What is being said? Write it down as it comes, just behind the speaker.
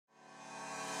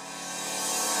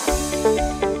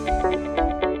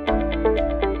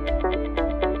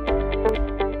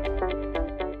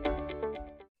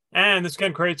Hi, this is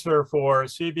Ken Kraetzer for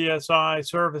CBSI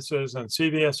Services and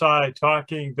CBSI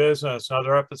Talking Business,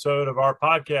 another episode of our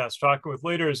podcast, talking with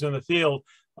leaders in the field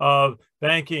of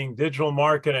banking, digital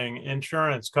marketing,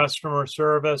 insurance, customer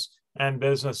service, and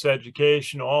business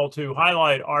education, all to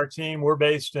highlight our team. We're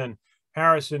based in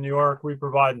Harrison, New York. We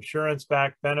provide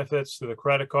insurance-backed benefits to the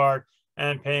credit card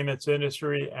and payments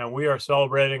industry, and we are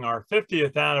celebrating our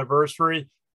 50th anniversary,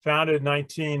 founded in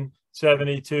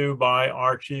 1972 by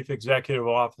our Chief Executive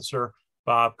Officer,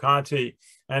 Bob Conti.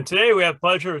 And today we have the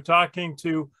pleasure of talking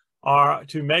to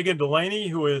Megan Delaney,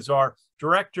 who is our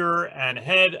Director and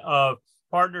Head of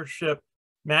Partnership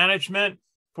Management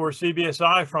for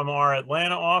CBSI from our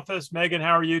Atlanta office. Megan,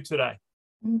 how are you today?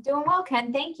 I'm doing well,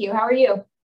 Ken. Thank you. How are you?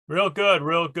 Real good,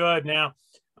 real good. Now,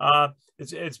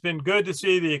 it's been good to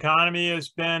see the economy has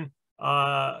been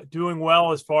doing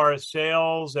well as far as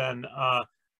sales and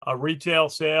retail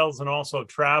sales, and also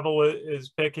travel is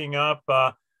picking up.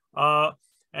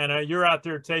 And you're out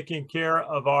there taking care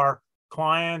of our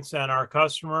clients and our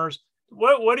customers.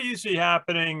 What do you see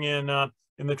happening in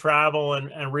the travel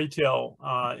and retail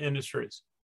industries?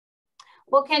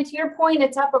 Well, Ken, to your point,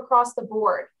 it's up across the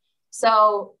board.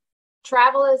 So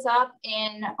travel is up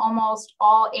in almost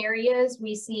all areas.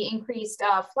 We see increased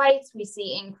flights. We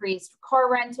see increased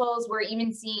car rentals. We're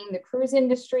even seeing the cruise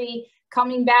industry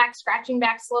coming back, scratching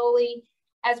back slowly,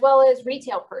 as well as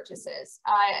retail purchases.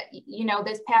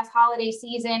 This past holiday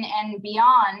season and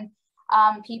beyond,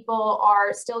 people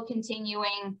are still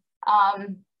continuing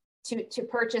to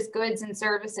purchase goods and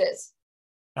services.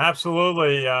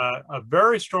 Absolutely. A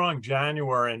very strong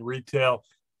January in retail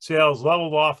sales,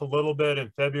 leveled off a little bit in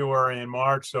February and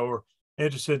March. So we're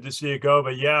interested to see it go.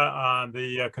 But yeah,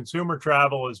 the consumer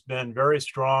travel has been very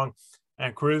strong,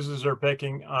 and cruises are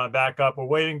picking back up. We're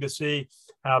waiting to see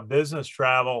how business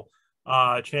travel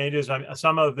changes.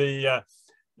 Some of the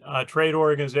trade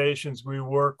organizations we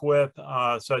work with,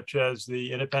 such as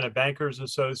the Independent Bankers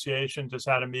Association, just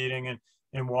had a meeting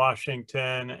in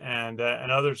Washington, and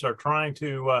others are trying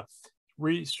to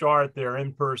restart their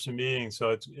in-person meetings.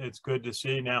 So it's good to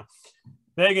see. Now,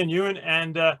 Megan, you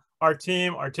and our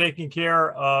team are taking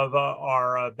care of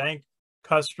our bank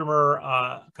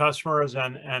customers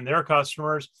and their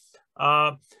customers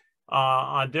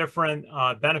on different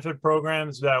benefit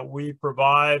programs that we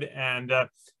provide. And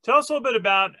tell us a little bit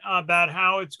about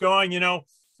how it's going. You know,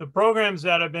 the programs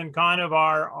that have been kind of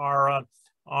our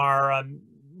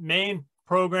main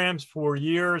programs for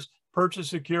years, purchase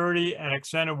security and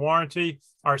extended warranty,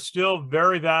 are still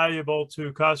very valuable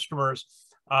to customers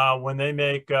when they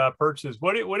make purchases.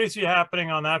 What do you see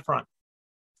happening on that front?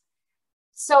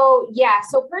 So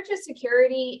purchase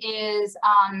security is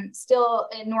still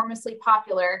enormously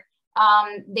popular.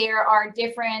 There are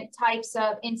different types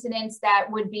of incidents that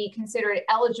would be considered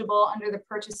eligible under the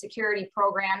purchase security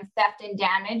program, theft and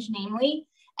damage, namely.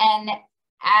 And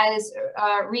as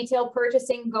retail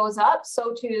purchasing goes up,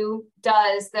 so too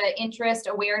does the interest,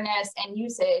 awareness, and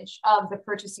usage of the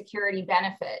purchase security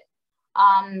benefit.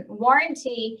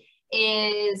 Warranty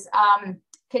is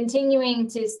continuing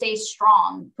to stay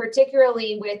strong,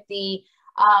 particularly with the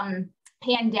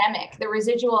pandemic. The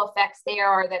residual effects there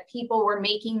are that people were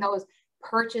making those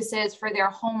purchases for their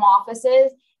home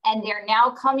offices, and they're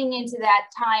now coming into that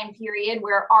time period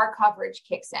where our coverage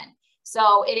kicks in.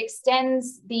 So it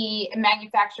extends the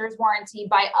manufacturer's warranty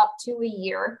by up to a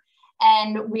year,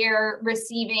 and we're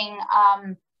receiving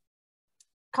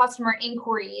customer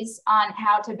inquiries on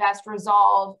how to best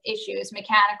resolve issues,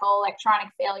 mechanical, electronic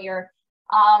failure.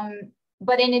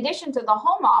 But in addition to the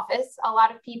home office, a lot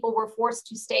of people were forced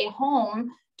to stay home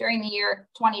during the year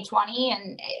 2020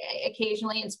 and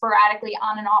occasionally and sporadically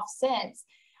on and off since.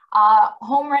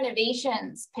 Home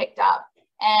renovations picked up,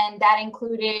 and that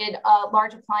included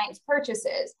large appliance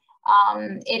purchases.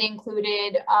 It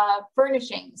included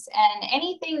furnishings, and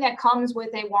anything that comes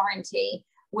with a warranty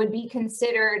would be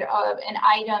considered an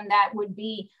item that would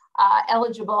be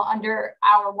eligible under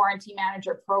our warranty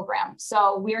manager program.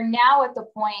 So we're now at the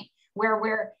point where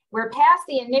we're past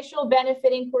the initial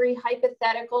benefit inquiry,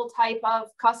 hypothetical type of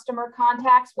customer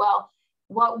contacts. Well,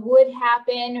 what would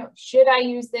happen? Should I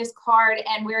use this card?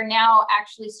 And we're now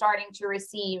actually starting to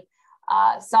receive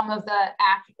some of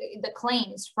the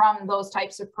claims from those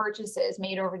types of purchases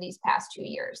made over these past 2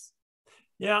 years.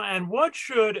 Yeah, and what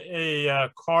should a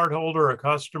cardholder, a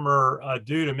customer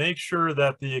do to make sure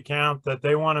that the account that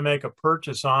they want to make a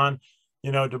purchase on,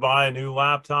 to buy a new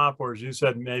laptop, or as you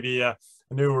said, maybe a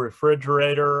new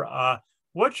refrigerator,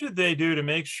 what should they do to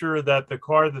make sure that the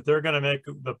card that they're going to make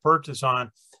the purchase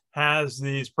on has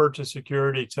these purchase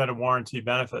security extended warranty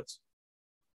benefits?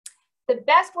 The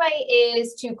best way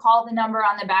is to call the number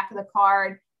on the back of the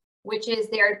card, which is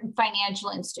their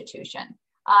financial institution.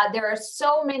 There are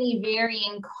so many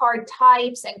varying card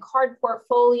types and card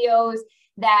portfolios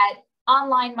that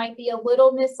online might be a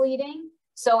little misleading.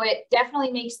 So it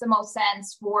definitely makes the most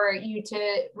sense for you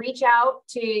to reach out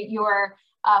to your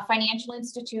financial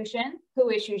institution who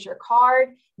issues your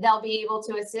card. They'll be able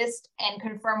to assist and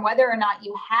confirm whether or not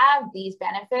you have these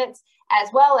benefits, as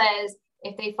well as,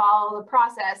 if they follow the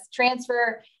process,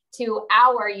 transfer to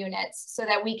our units so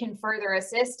that we can further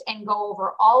assist and go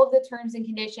over all of the terms and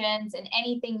conditions and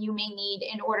anything you may need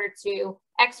in order to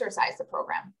exercise the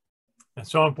program.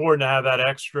 It's so important to have that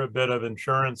extra bit of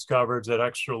insurance coverage, that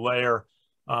extra layer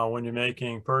when you're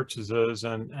making purchases,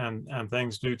 and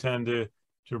things do tend to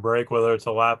break, whether it's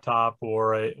a laptop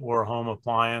or a home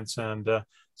appliance, and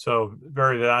so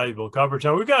very valuable coverage.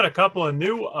 Now we've got a couple of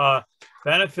new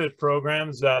benefit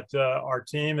programs that our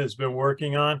team has been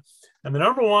working on, and the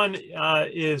number one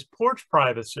is porch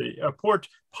piracy.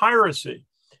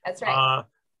 That's right.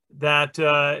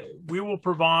 That we will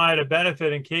provide a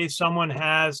benefit in case someone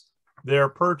has their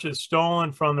purchase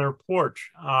stolen from their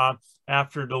porch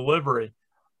after delivery.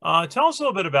 Tell us a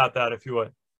little bit about that, if you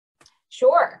would.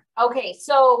 Sure. Okay.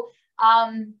 So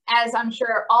as I'm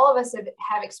sure all of us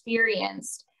have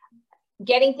experienced,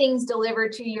 getting things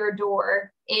delivered to your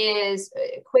door is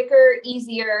quicker,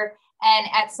 easier, and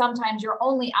at sometimes your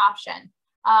only option.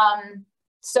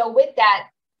 So with that,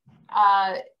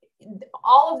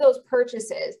 all of those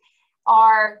purchases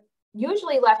are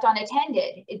usually left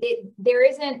unattended. There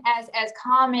isn't as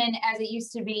common as it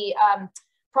used to be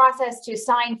process to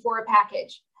sign for a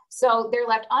package. So they're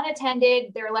left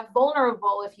unattended, they're left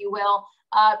vulnerable, if you will.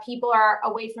 People are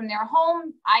away from their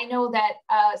home. I know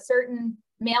that certain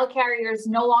mail carriers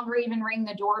no longer even ring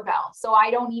the doorbell. So I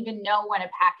don't even know when a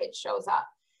package shows up.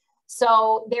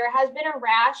 So there has been a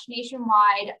rash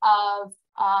nationwide of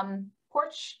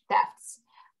porch thefts,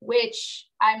 which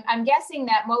I'm guessing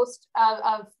that most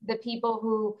of the people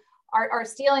who are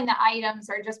stealing the items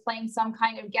are just playing some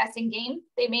kind of guessing game.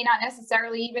 They may not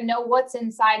necessarily even know what's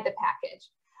inside the package.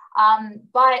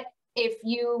 But if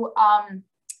you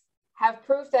have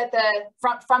proof that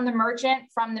from the merchant,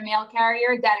 from the mail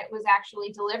carrier, that it was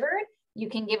actually delivered, you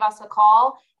can give us a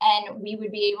call and we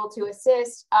would be able to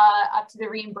assist up to the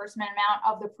reimbursement amount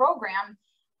of the program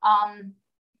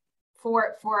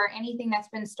for anything that's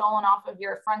been stolen off of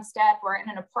your front step or in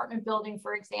an apartment building,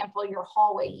 for example, your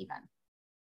hallway even.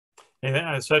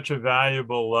 And it's such a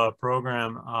valuable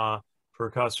program for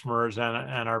customers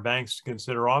and our banks to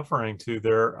consider offering to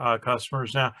their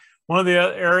customers. Now, one of the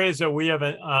areas that we have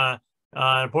an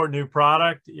important new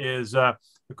product is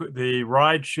the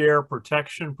ride share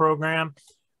protection program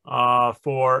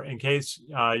for in case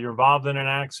you're involved in an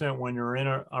accident when you're in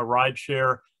a ride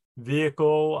share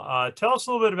vehicle. Tell us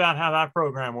a little bit about how that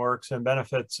program works and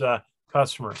benefits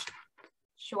customers.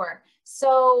 Sure.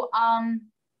 So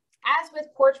as with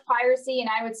porch piracy, and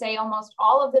I would say almost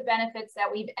all of the benefits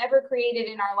that we've ever created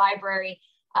in our library,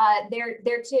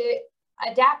 they're to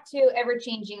adapt to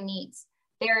ever-changing needs.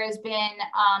 There has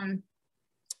been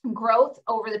growth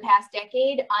over the past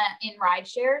decade in ride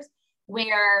shares,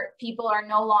 where people are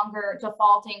no longer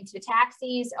defaulting to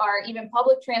taxis or even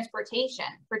public transportation,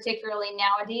 particularly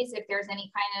nowadays if there's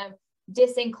any kind of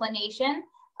disinclination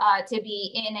to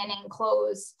be in an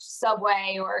enclosed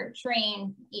subway or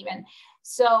train even.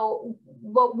 So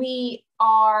what we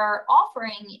are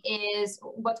offering is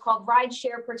what's called ride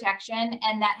share protection,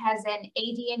 and that has an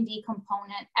AD&D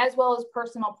component as well as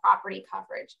personal property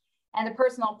coverage. And the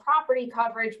personal property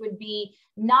coverage would be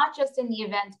not just in the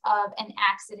event of an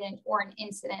accident or an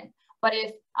incident, but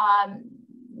if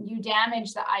you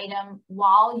damage the item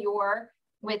while you're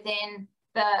within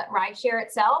the rideshare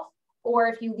itself, or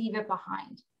if you leave it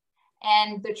behind.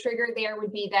 And the trigger there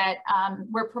would be that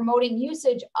we're promoting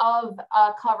usage of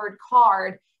a covered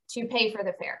card to pay for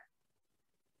the fare.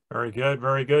 Very good,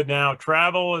 very good. Now,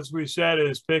 travel, as we said,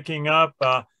 is picking up.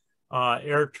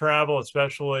 Air travel,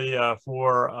 especially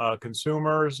for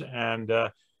consumers, and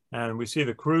we see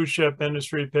the cruise ship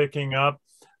industry picking up.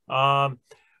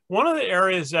 One of the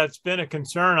areas that's been a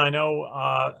concern, I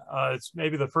know it's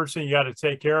maybe the first thing you got to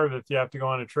take care of if you have to go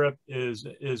on a trip, is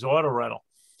auto rental.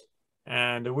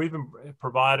 And we've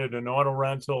provided an auto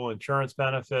rental insurance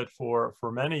benefit for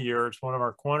many years, one of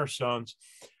our cornerstones.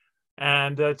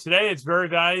 And today it's very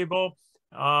valuable.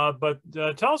 But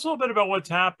tell us a little bit about what's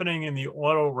happening in the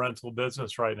auto rental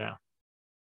business right now.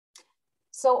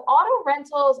 So auto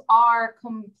rentals are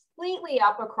completely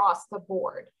up across the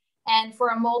board, and for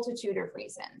a multitude of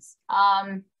reasons.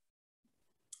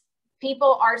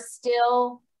 People are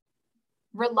still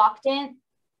reluctant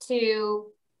to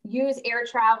use air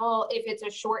travel if it's a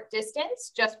short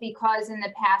distance, just because in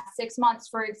the past 6 months,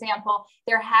 for example,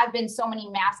 there have been so many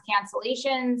mass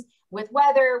cancellations with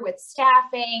weather, with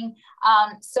staffing.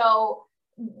 So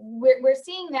we're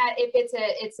seeing that if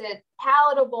it's a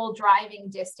palatable driving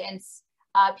distance,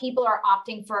 people are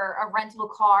opting for a rental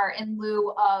car in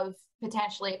lieu of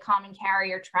potentially a common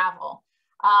carrier travel.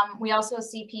 We also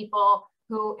see people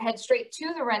who head straight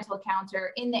to the rental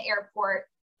counter in the airport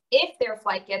if their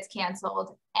flight gets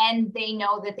canceled and they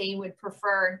know that they would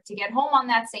prefer to get home on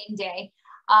that same day.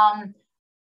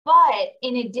 But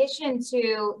in addition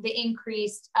to the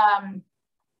increased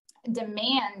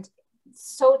demand,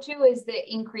 so too is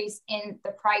the increase in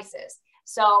the prices.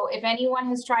 So if anyone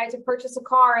has tried to purchase a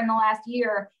car in the last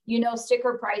year, you know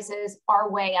sticker prices are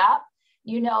way up.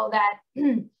 You know that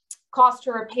cost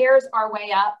to repairs are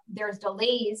way up. There's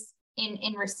delays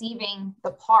in receiving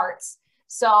the parts.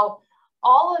 So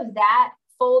all of that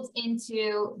folds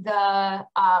into the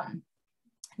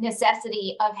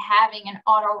necessity of having an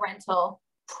auto rental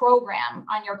program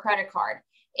on your credit card.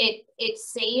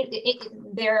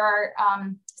 There are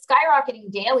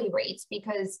skyrocketing daily rates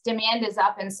because demand is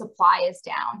up and supply is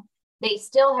down. They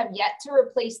still have yet to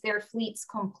replace their fleets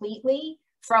completely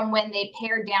from when they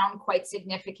pared down quite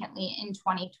significantly in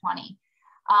 2020.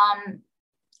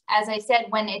 As I said,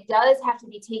 when it does have to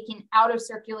be taken out of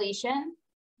circulation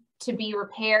to be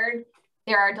repaired,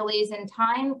 there are delays in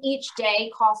time. Each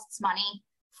day costs money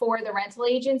for the rental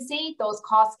agency. Those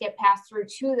costs get passed through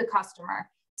to the customer.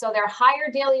 So they're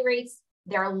higher daily rates,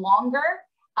 they're longer,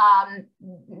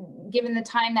 given the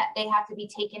time that they have to be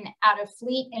taken out of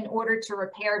fleet in order to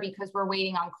repair because we're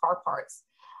waiting on car parts.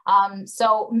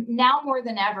 So now more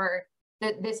than ever,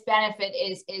 this benefit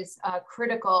is a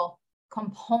critical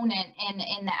component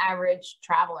in the average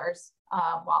traveler's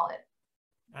wallet.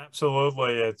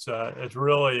 Absolutely. It's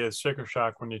really a sticker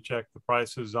shock when you check the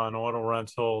prices on auto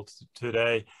rental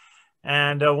today.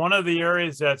 And one of the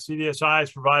areas that CBSI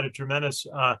has provided tremendous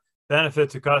benefit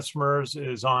to customers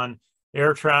is on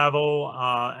air travel.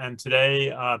 And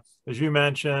today, as you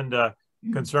mentioned,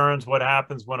 concerns what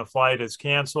happens when a flight is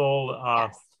canceled,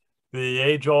 Yes. the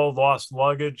age-old lost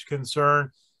luggage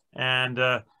concern, and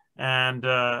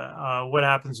what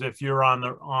happens if you're in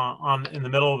the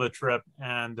middle of a trip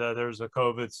and there's a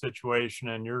COVID situation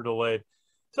and you're delayed.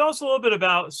 Tell us a little bit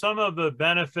about some of the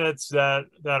benefits that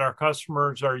our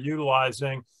customers are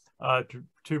utilizing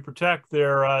to protect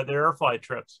their air flight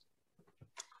trips.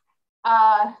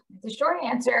 The short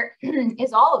answer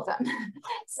is all of them.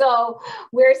 So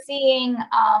we're seeing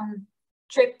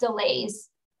trip delays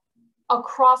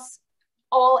across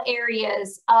all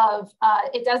areas of,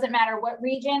 it doesn't matter what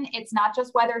region, it's not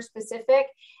just weather specific.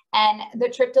 And the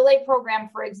trip delay program,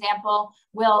 for example,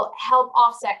 will help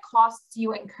offset costs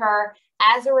you incur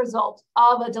as a result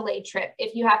of a delayed trip.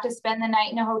 If you have to spend the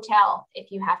night in a hotel,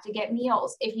 if you have to get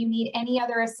meals, if you need any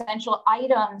other essential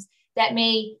items that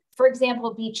may, for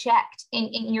example, be checked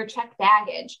in your checked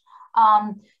baggage.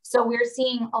 So we're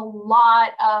seeing a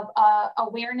lot of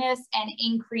awareness and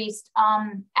increased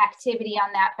activity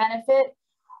on that benefit.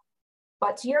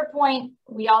 But to your point,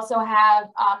 we also have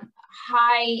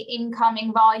high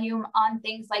incoming volume on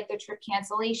things like the trip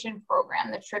cancellation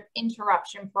program, the trip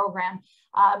interruption program,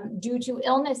 due to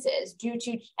illnesses, due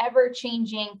to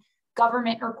ever-changing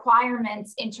government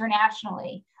requirements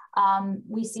internationally.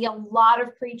 We see a lot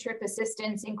of pre-trip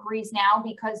assistance inquiries now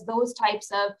because those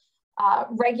types of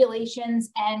regulations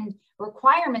and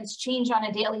requirements change on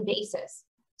a daily basis.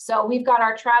 So we've got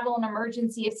our travel and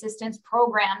emergency assistance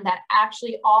program that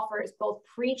actually offers both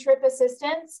pre-trip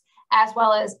assistance as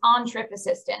well as on-trip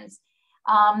assistance.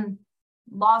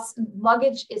 Lost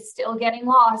luggage is still getting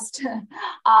lost.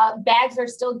 Bags are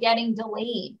still getting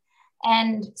delayed.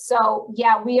 And so,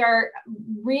 yeah, we are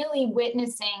really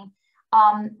witnessing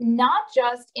not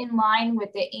just in line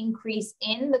with the increase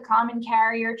in the common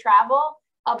carrier travel,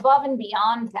 above and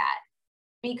beyond that,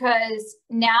 because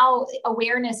now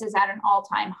awareness is at an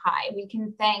all-time high. We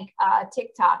can thank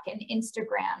TikTok and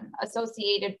Instagram,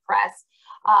 Associated Press,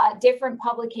 different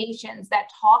publications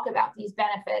that talk about these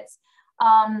benefits,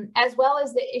 as well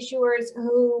as the issuers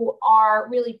who are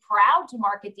really proud to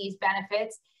market these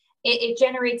benefits. It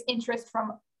generates interest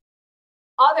from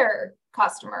other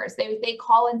customers. They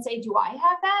call and say, do I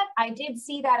have that? I did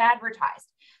see that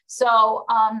advertised. So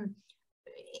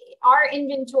our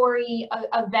inventory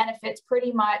of benefits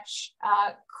pretty much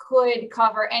could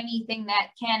cover anything that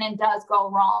can and does go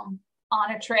wrong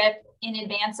on a trip, in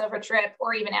advance of a trip,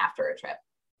 or even after a trip.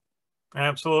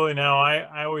 Absolutely. Now,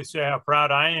 I always say how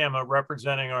proud I am of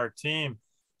representing our team.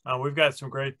 We've got some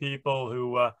great people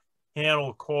who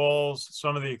handle calls,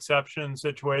 some of the exception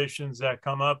situations that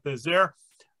come up. Is there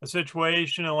a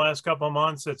situation in the last couple of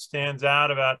months that stands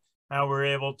out about how we're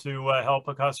able to help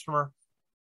a customer?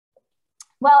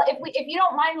 Well, if you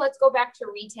don't mind, let's go back to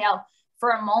retail for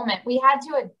a moment. We had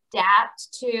to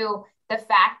adapt to the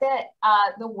fact that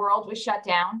the world was shut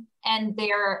down, and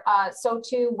so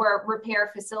too were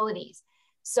repair facilities.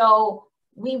 So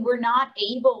we were not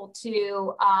able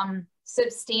to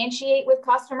substantiate with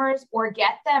customers or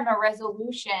get them a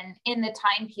resolution in the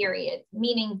time period,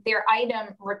 meaning their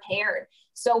item repaired.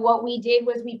 So what we did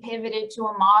was we pivoted to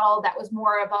a model that was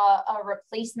more of a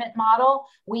replacement model.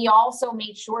 We also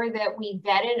made sure that we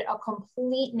vetted a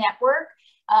complete network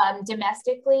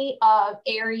domestically of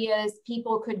areas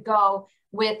people could go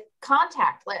with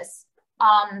contactless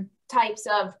types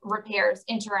of repairs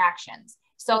interactions.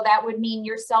 So that would mean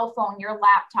your cell phone, your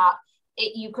laptop.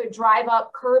 You could drive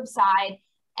up curbside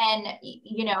and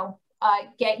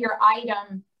get your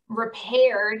item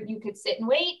repaired. You could sit and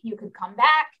wait. You could come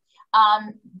back.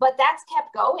 But that's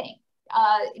kept going.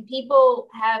 People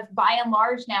have, by and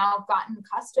large, now gotten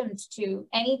accustomed to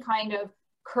any kind of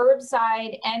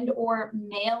curbside and or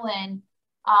mail-in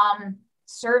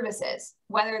services,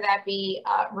 whether that be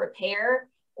repair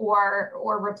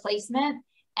or replacement.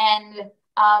 And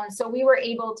so we were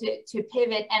able to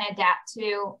pivot and adapt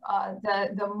to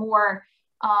the more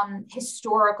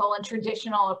historical and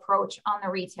traditional approach on the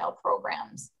retail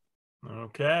programs.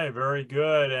 Okay, very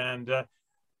good. And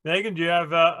Megan, do you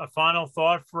have a final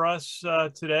thought for us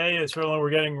today? Certainly,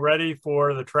 we're getting ready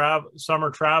for the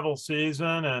summer travel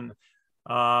season, and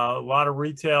a lot of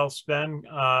retail spend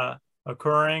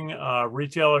occurring.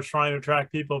 Retailers trying to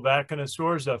attract people back into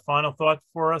stores. A final thought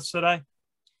for us today?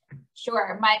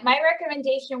 Sure. My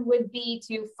recommendation would be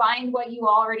to find what you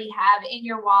already have in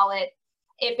your wallet.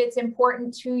 If it's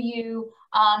important to you,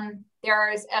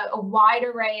 there's a wide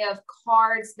array of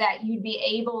cards that you'd be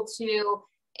able to,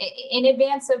 in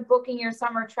advance of booking your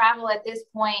summer travel at this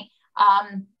point,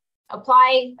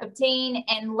 apply, obtain,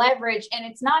 and leverage. And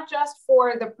it's not just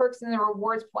for the perks and the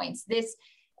rewards points. This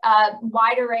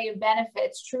wide array of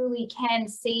benefits truly can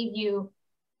save you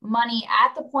money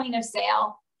at the point of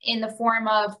sale in the form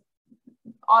of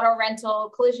auto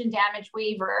rental, collision damage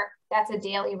waiver, that's a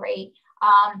daily rate,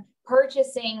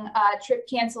 purchasing trip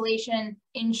cancellation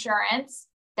insurance,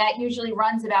 that usually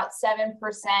runs about 7%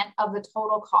 of the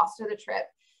total cost of the trip.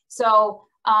 So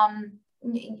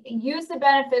use the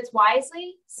benefits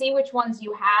wisely, see which ones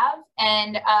you have.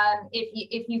 And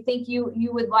if you think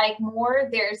you would like more,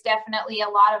 there's definitely a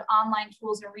lot of online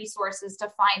tools and resources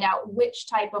to find out which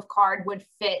type of card would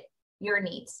fit your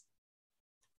needs.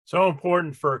 So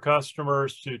important for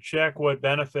customers to check what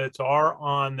benefits are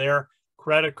on their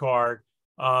credit card.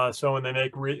 So when they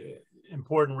make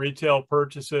important retail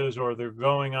purchases or they're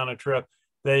going on a trip,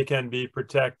 they can be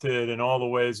protected in all the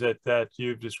ways that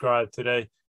you've described today.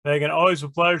 Megan, always a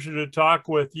pleasure to talk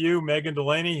with you. Megan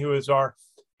Delaney, who is our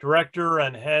Director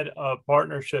and Head of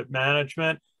Partnership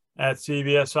Management at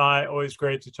CBSI. Always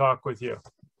great to talk with you.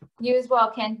 You as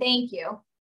well, Ken. Thank you.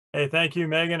 Hey, thank you,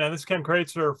 Megan. And this is Ken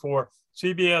Kraetzer for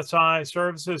CBSI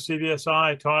Services,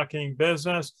 CBSI Talking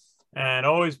Business, and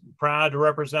always proud to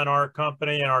represent our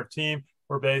company and our team.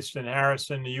 We're based in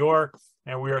Harrison, New York,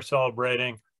 and we are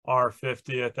celebrating our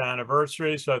 50th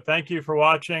anniversary. So thank you for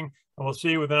watching, and we'll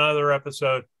see you with another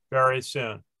episode very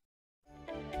soon.